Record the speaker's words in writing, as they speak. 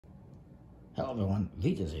Hello everyone,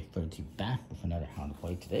 Vita's back with another How to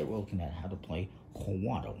Play. Today we're looking at how to play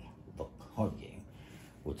Coatl, the card game,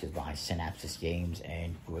 which is by Synapsis Games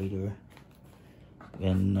and Greater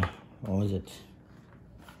Than, what was it?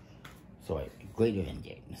 Sorry, Greater Than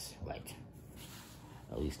Games, right.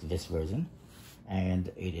 At least this version.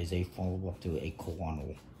 And it is a follow-up to a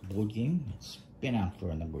Coatl board game. It's been out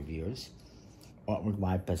for a number of years. Artwork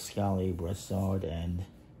by Pascal Brassard and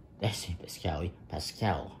Pascal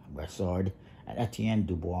Brassard and Etienne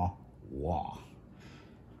Dubois.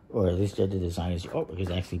 Or at least the designer's artwork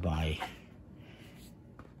is actually by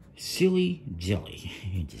Silly Jelly.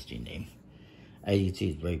 Interesting name. As you can see,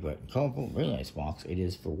 it's very bright and colorful. Very nice box. It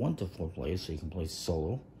is for 1 to 4 players, so you can play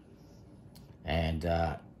solo. And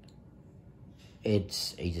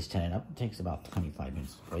it's ages 10 and up. It takes about 25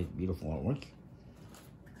 minutes to play. Beautiful artwork.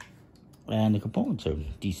 And the components are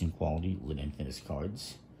decent quality, linen finished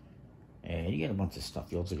cards. And you get a bunch of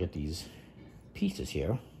stuff. You also get these pieces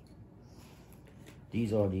here.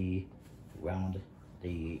 These are the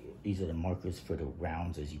these are the markers for the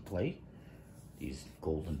rounds as you play. These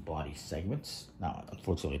golden body segments. Now,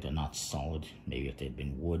 unfortunately, they're not solid. Maybe if they'd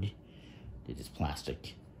been wood, they're just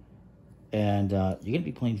plastic. And you're going to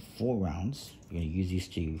be playing 4 rounds. You're going to use these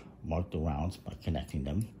to mark the rounds by connecting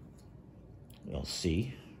them. You'll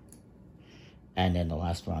see. And then the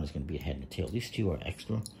last round is going to be a head and a tail. These 2 are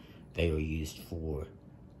extra. They are used for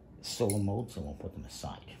solo mode, so we'll put them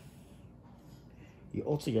aside. You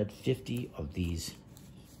also get 50 of these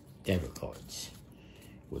feather cards,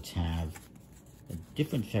 which have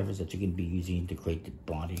different feathers that you're going to be using to create the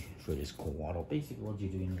body for this Coatl. Basically, what you're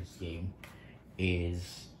doing in this game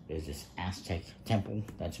is there's this Aztec temple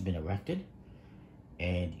that's been erected,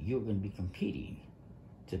 and you're going to be competing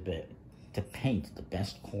to paint the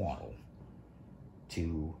best Coatl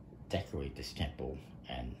to decorate this temple,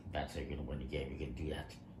 and that's how you're going to win the game. You're going to do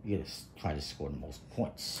that. You're going to try to score the most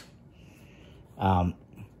points. And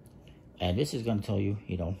this is going to tell you,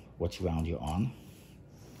 which round you're on.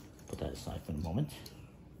 Put that aside for the moment.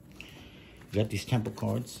 You got these temple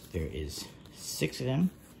cards. There is 6 of them.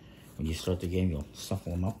 When you start the game, you'll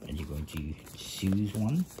shuffle them up, and you're going to choose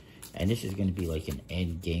one. And this is going to be like an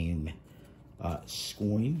end game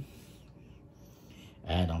scoring.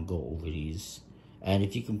 And I'll go over these. And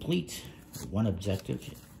if you complete one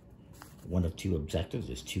objective, one of 2 objectives,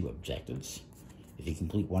 there's 2 objectives. If you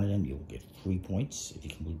complete one of them, you'll get 3 points. If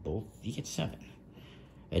you complete both, you get 7.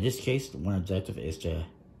 In this case, the one objective is to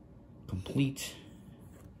complete,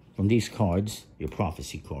 from these cards, your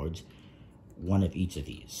prophecy cards, one of each of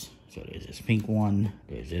these. So there's this pink one,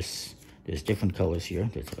 there's different colors here.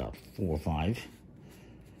 There's about 4 or 5.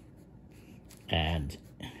 And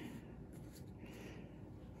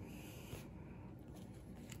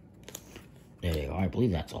there they are. I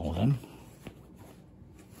believe that's all of them.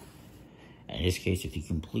 And in this case, if you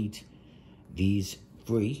complete these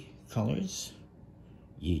 3 colors,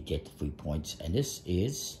 you get the 3 points. And this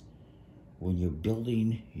is when you're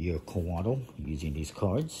building your Coatl using these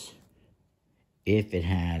cards. If it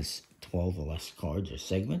has 12 or less cards or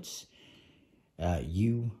segments,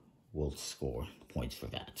 you will score points for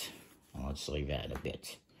that. I'll show you that in a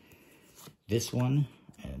bit. This one,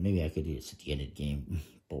 maybe I could do this at the end of the game,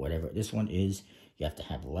 but whatever. This one is, you have to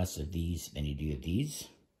have less of these than you do of these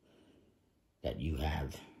that you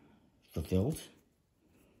have fulfilled.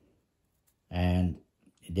 And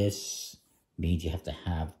this means you have to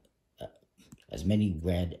have as many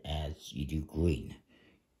red as you do green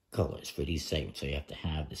colors for these segments. So you have to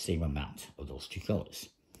have the same amount of those 2 colors.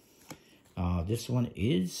 This one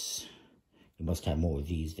is, you must have more of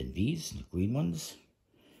these than these, the green ones.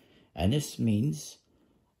 And this means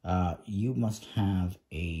you must have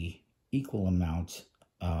a equal amount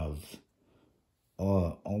of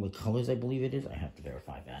all the colors, I believe it is. I have to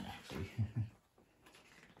verify that, actually.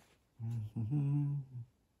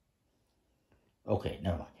 Okay,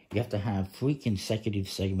 never mind. You have to have 3 consecutive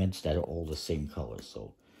segments that are all the same colors.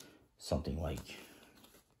 So something like,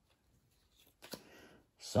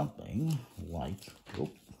 oh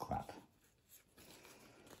crap.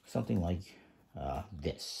 Something like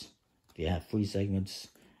this. If you have 3 segments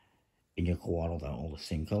in your Coatl that are all the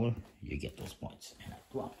same color, you get those points. And I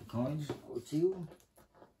dropped the cards or 2.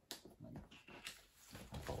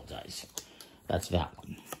 I apologize. That's that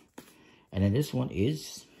one. And then this one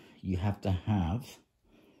is, you have to have,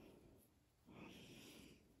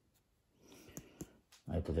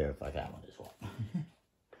 I have to verify that one as well.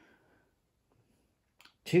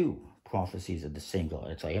 2 prophecies of the same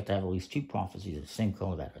color. So you have to have at least 2 prophecies of the same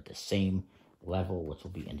color that are at the same level, which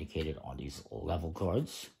will be indicated on these level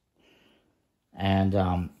cards. And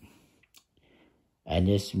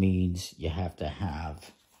this means you have to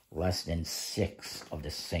have less than 6 of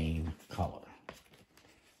the same color.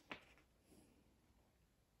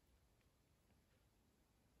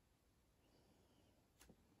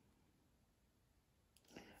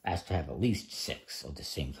 Has to have at least 6 of the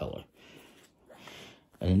same color.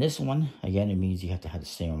 And in this one, again, it means you have to have the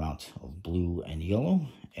same amount of blue and yellow,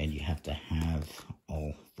 and you have to have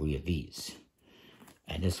all 3 of these.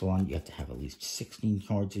 And this one, you have to have at least 16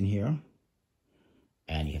 cards in here,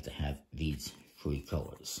 and you have to have these 3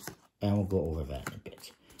 colors. And we'll go over that in a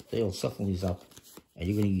bit. So you'll shuffle these up, and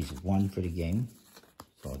you're going to use 1 for the game.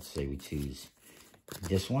 So let's say we choose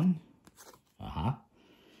this one.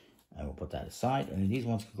 And we'll put that aside, and then these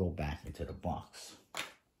ones can go back into the box.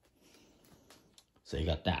 So you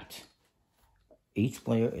got that. Each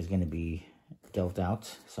player is going to be dealt out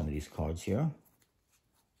some of these cards here.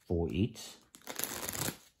 4 each.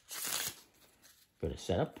 For the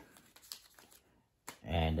setup.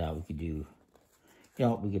 And we could do,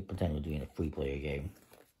 we could pretend we're doing a 3-player game.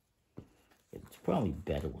 It's probably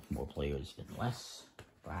better with more players than less,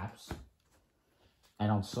 perhaps.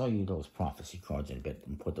 And I'll show you those prophecy cards in a bit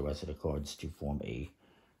and put the rest of the cards to form a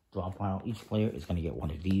draw pile. Each player is going to get one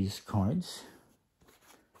of these cards.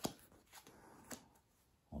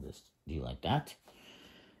 I'll just do like that.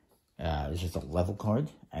 This is a level card,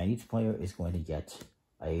 and each player is going to get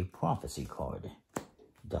a prophecy card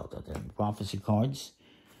dealt out. And prophecy cards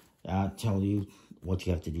tell you what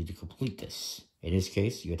you have to do to complete this. In this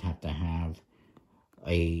case, you'd have to have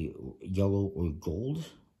a yellow or gold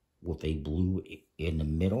with a blue in the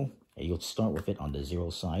middle. And you'll start with it on the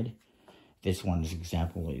 0 side. This one's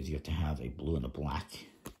example is you have to have a blue and a black.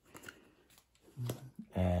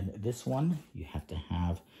 And this one, you have to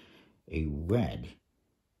have a red.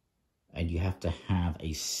 And you have to have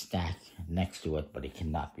a stack next to it, but it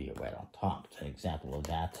cannot be a red on top. An example of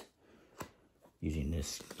that, using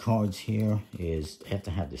this cards here, is they have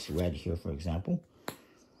to have this red here, for example.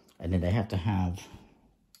 And then they have to have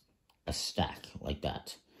a stack like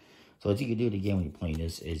that. So what you can do again when you're playing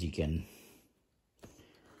this is you can,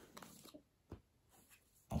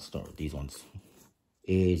 I'll start with these ones,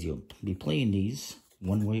 is you'll be playing these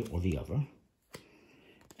one way or the other.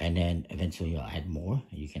 And then eventually you'll add more.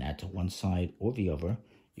 You can add to one side or the other.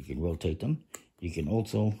 You can rotate them. You can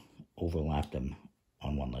also overlap them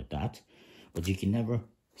on one like that. But you can never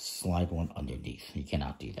slide one underneath. You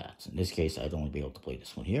cannot do that. In this case, I'd only be able to play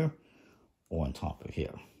this one here or on top of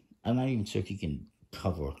here. I'm not even sure if you can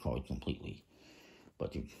cover a card completely.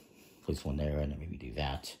 But you place one there and then maybe do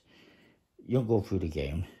that. You'll go through the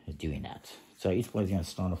game doing that. So each player's going to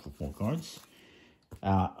start off with 4 cards.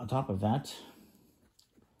 On top of that,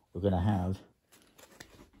 we're going to have,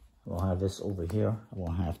 we'll have this over here.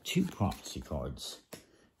 We'll have 2 prophecy cards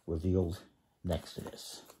revealed next to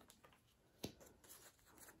this.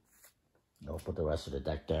 I'll put the rest of the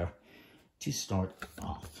deck there to start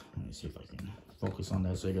off. Let me see if I can focus on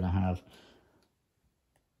this. So you're going to have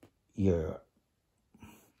your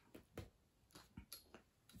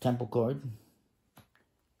temple card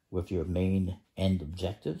with your main end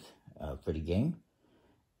objective for the game,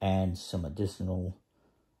 and some additional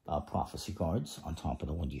prophecy cards on top of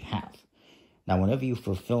the one you have. Now, whenever you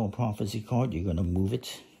fulfill a prophecy card, you're going to move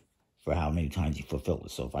it for how many times you fulfill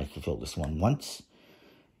it. So if I fulfill this one once,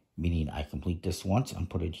 meaning I complete this once, and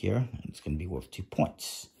put it here, and it's going to be worth 2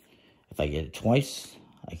 points. If I get it twice,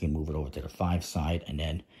 I can move it over to the 5 side, and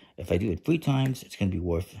then if I do it 3 times, it's going to be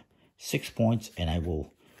worth 6 points, and I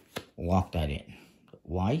will lock that in.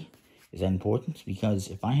 Why is that important? Because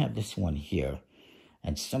if I have this one here,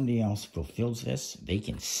 and somebody else fulfills this, they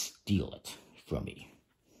can steal it from me.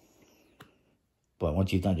 But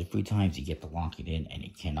once you've done it 3 times, you get to lock it in, and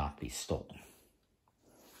it cannot be stolen.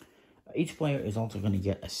 Each player is also going to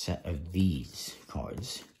get a set of these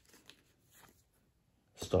cards.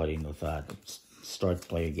 Starting with the start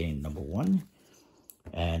player getting number 1.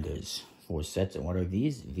 And there's 4 sets. And what are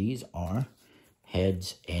these? These are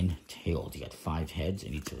heads and tails. You got 5 heads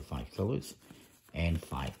in each of the 5 colors, and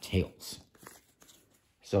 5 tails.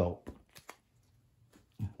 So,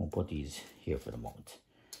 we'll put these here for the moment.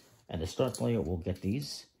 And the start player will get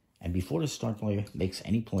these. And before the start player makes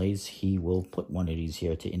any plays, he will put one of these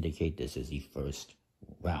here to indicate this is the first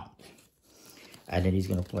round. And then he's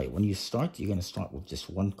going to play. When you start, you're going to start with just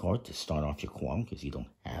 1 card to start off your Coatl, because you don't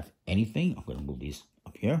have anything. I'm going to move these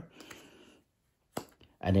up here.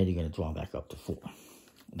 And then you're going to draw back up to 4.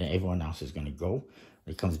 And then everyone else is going to go.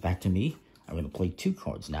 When it comes back to me, I'm going to play 2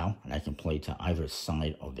 cards now, and I can play to either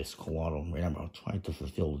side of this Coatl. Remember, I'm trying to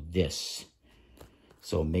fulfill this.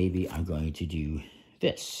 So maybe I'm going to do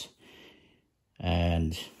this.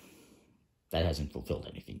 And that hasn't fulfilled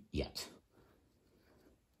anything yet.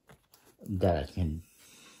 That I can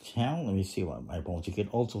town. Let me see what my opponents. You can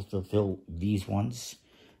also fulfill these ones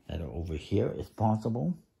that are over here if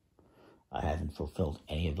possible. I haven't fulfilled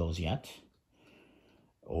any of those yet.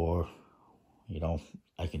 Or, you know,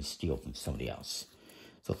 I can steal from somebody else.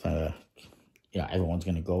 So if, you know, everyone's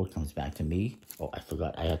going to go, it comes back to me. Oh, I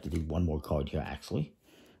forgot. I have to do one more card here, actually.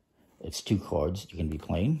 It's 2 cards you can be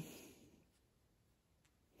playing.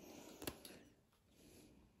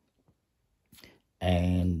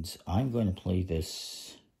 And I'm going to play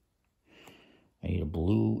this. I need a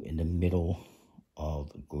blue in the middle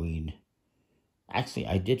of green. Actually,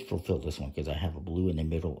 I did fulfill this one because I have a blue in the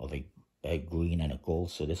middle of a green and a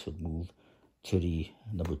gold. So this would move to the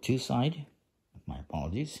number 2 side. My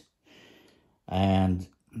apologies. And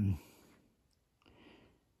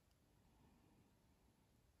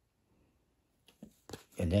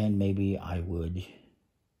then maybe I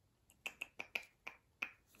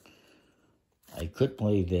could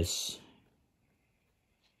play this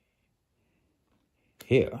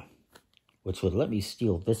here, which would let me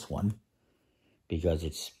steal this one because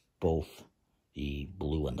it's both the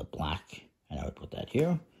blue and the black. And I would put that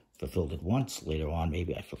here. Fulfilled it once. Later on,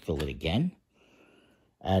 maybe I fulfill it again.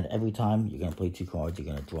 And every time you're going to play 2 cards, you're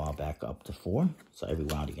going to draw back up to 4. So every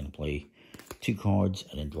round you're going to play 2 cards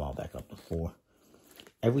and then draw back up to 4.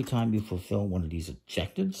 Every time you fulfill one of these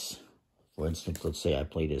objectives, for instance, let's say I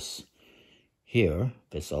play this here,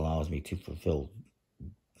 this allows me to fulfill,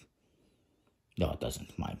 no it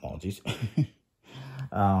doesn't, my apologies.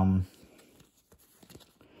 I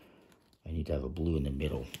need to have a blue in the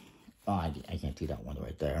middle. Oh, I can't do that one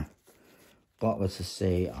right there. But let's just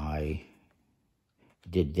say I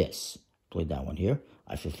did this, played that one here.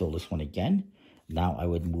 I fulfill this one again. Now I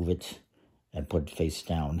would move it and put it face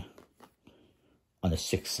down on the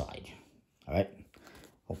 6th side. All right?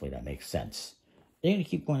 Hopefully that makes sense. They're going to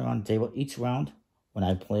keep going around the table. Each round, when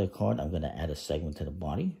I play a card, I'm going to add a segment to the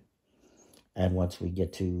body. And once we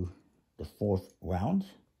get to the 4th round,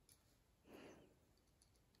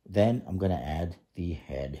 then I'm going to add the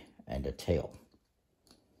head and the tail.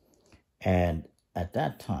 And at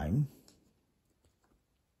that time,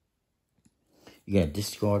 you're going to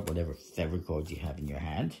discard whatever favorite cards you have in your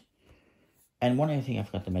hand. And one other thing I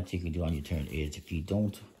forgot to mention you can do on your turn is if you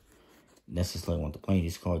don't necessarily want to play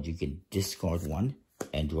these cards, you can discard one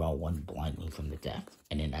and draw one blindly from the deck.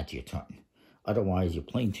 And then that's your turn. Otherwise, you're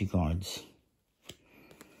playing 2 cards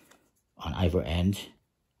on either end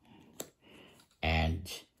and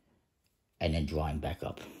then drawing back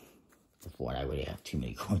up before I really have too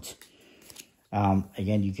many cards.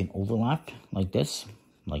 Again, you can overlap like this,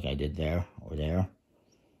 like I did there or there.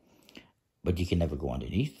 But you can never go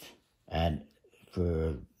underneath. And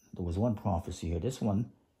there was one prophecy here. This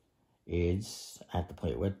one is I have to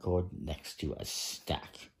play a red card next to a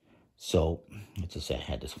stack. So let's just say I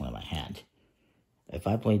had this one in my hand. If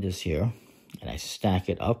I play this here and I stack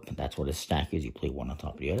it up, that's what a stack is. You play one on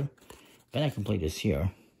top of the other. Then I can play this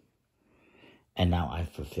here. And now I've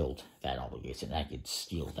fulfilled that obligation. I could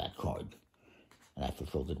steal that card. And I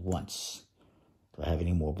fulfilled it once. Do I have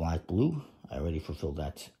any more black, blue? I already fulfilled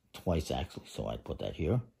that twice actually. So I put that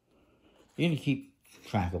here. You're going to keep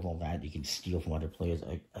track of all that. You can steal from other players.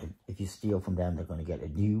 If you steal from them, they're going to get a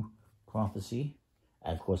new prophecy.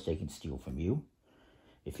 And, of course, they can steal from you.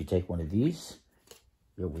 If you take one of these,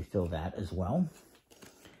 you'll refill that as well.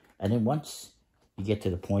 And then once you get to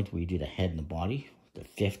the point where you do the head and the body, the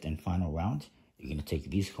 5th and final round, you're going to take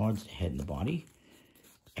these cards, the head and the body,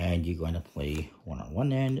 and you're going to play one on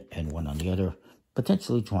one end and one on the other,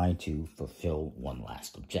 potentially trying to fulfill one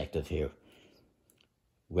last objective here.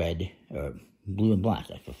 Red, or blue and black,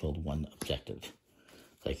 I fulfilled one objective.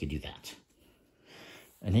 So I could do that.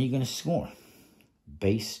 And then you're going to score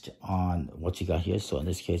based on what you got here. So in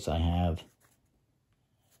this case, I have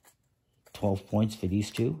 12 points for these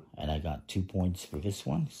 2, and I got 2 points for this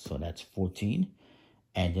one. So that's 14.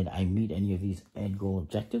 And did I meet any of these end goal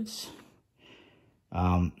objectives?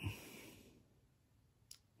 I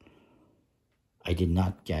did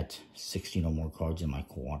not get 16 or more cards in my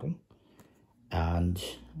Coatl. And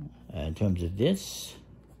in terms of this,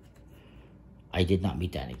 I did not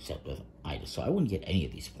meet that except with either. So I wouldn't get any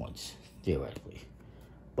of these points, theoretically.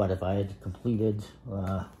 But if I had completed,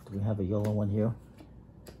 do we have a yellow one here?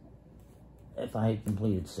 If I had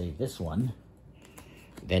completed, say, this one,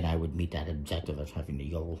 then I would meet that objective of having the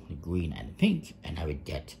yellow, the green, and the pink, and I would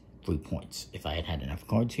get 3 points. If I had had enough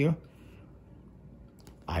cards here,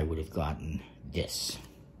 I would have gotten this.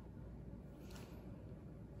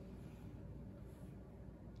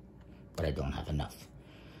 But I don't have enough.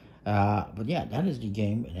 But yeah, that is the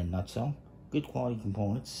game in a nutshell. Good quality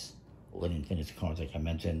components. Linen finished cards, like I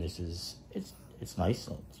mentioned. This is, it's nice.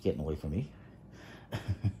 It's getting away from me.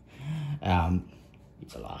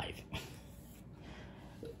 He's alive.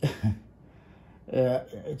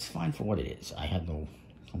 It's fine for what it is. I have no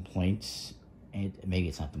complaints. And maybe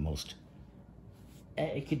it's not the most...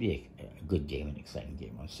 It could be a good game, an exciting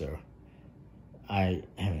game, I'm sure. I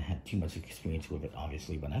haven't had too much experience with it,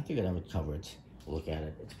 obviously, but after I would cover it, look at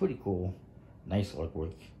it. It's pretty cool. Nice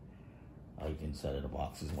artwork. You can set it in a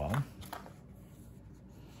box as well.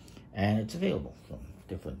 And it's available from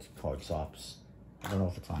different card shops. I don't know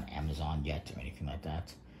if it's on Amazon yet or anything like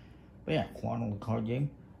that. But yeah, Coatl, the card game.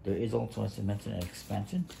 There is also, as I mentioned, an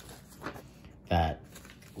expansion that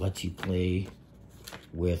lets you play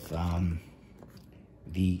with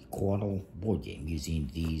the Coatl board game using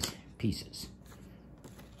these pieces.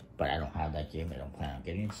 But I don't have that game. I don't plan on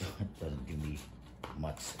getting it, so it doesn't do me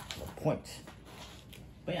much of a point.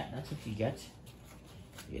 But yeah, that's what you get.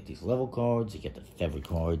 You get these level cards, you get the feather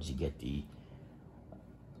cards, you get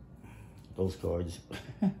those cards,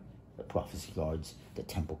 the prophecy cards, the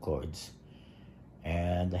temple cards,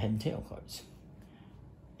 and the head and tail cards.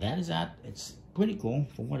 That is that. It's pretty cool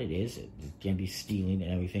for what it is. It can be stealing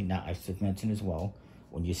and everything. Now, I should mention as well,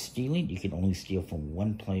 when you're stealing, you can only steal from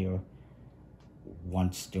one player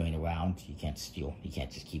once during a round. You can't steal. You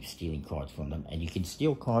can't just keep stealing cards from them. And you can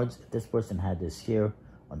steal cards. This person had this here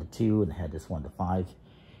on the 2 and had this one, the 5.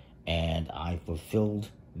 And I fulfilled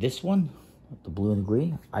this one, the blue and the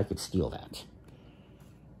green. I could steal that.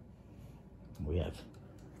 We have,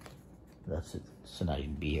 that's it. So not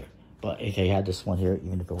even be here. But if I had this one here,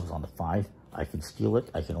 even if it was on the 5, I can steal it.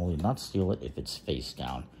 I can only not steal it if it's face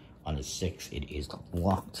down. On the 6, it is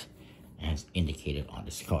locked as indicated on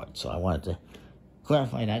this card. So I wanted to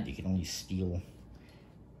clarify that. You can only steal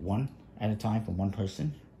one at a time from one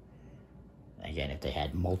person. Again, if they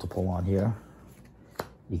had multiple on here,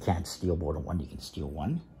 you can't steal more than one. You can steal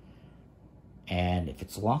one. And if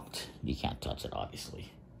it's locked, you can't touch it,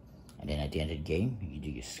 obviously. And then at the end of the game, you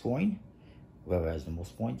do your scoring. Whoever has the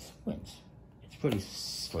most points wins. It's pretty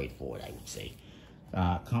straightforward, I would say.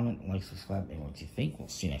 Comment, like, subscribe, and what you think. We'll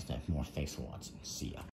see you next time for more. Thanks for watching. See ya.